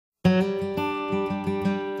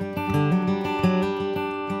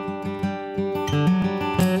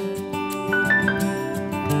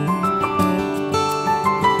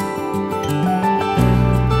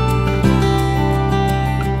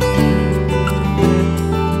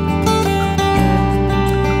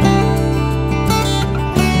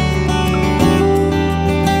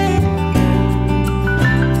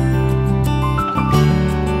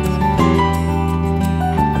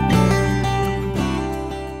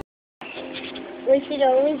we should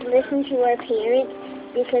always listen to our parents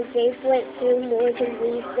because they've went through more than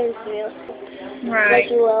we've been through. Right.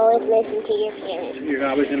 Like you always listen to your parents. You're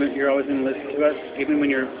always gonna listen to us, even when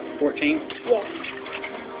you're 14. Yes.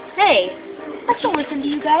 Hey, I still listen to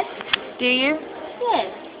you guys. Do you?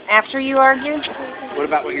 Yes. After you argue? What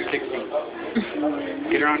about when you're 16?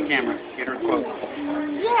 Get her on camera. Get her a quote.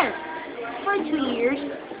 Yes. For 2 years.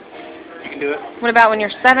 You can do it. What about when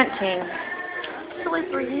you're 17? Only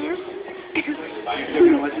 3 years. You're still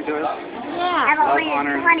gonna listen to us. Yeah. How about Love, when you're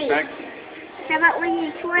honor, 20? respect. How about when you're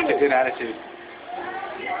It's 20? a good attitude.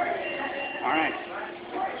 All right.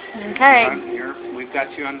 Okay. We've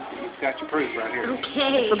got you proof right here.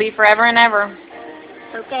 Okay. This will be forever and ever.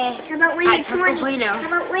 Okay. How about when you're 20? How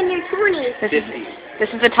about when you're 20? This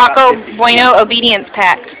is a Taco Bueno obedience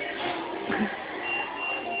pact.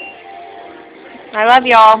 I love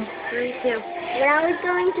y'all. Me too. But I was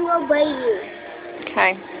going to obey you.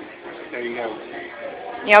 Okay. There you go.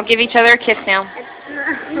 Y'all give each other a kiss now.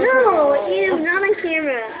 No, you, not on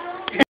camera.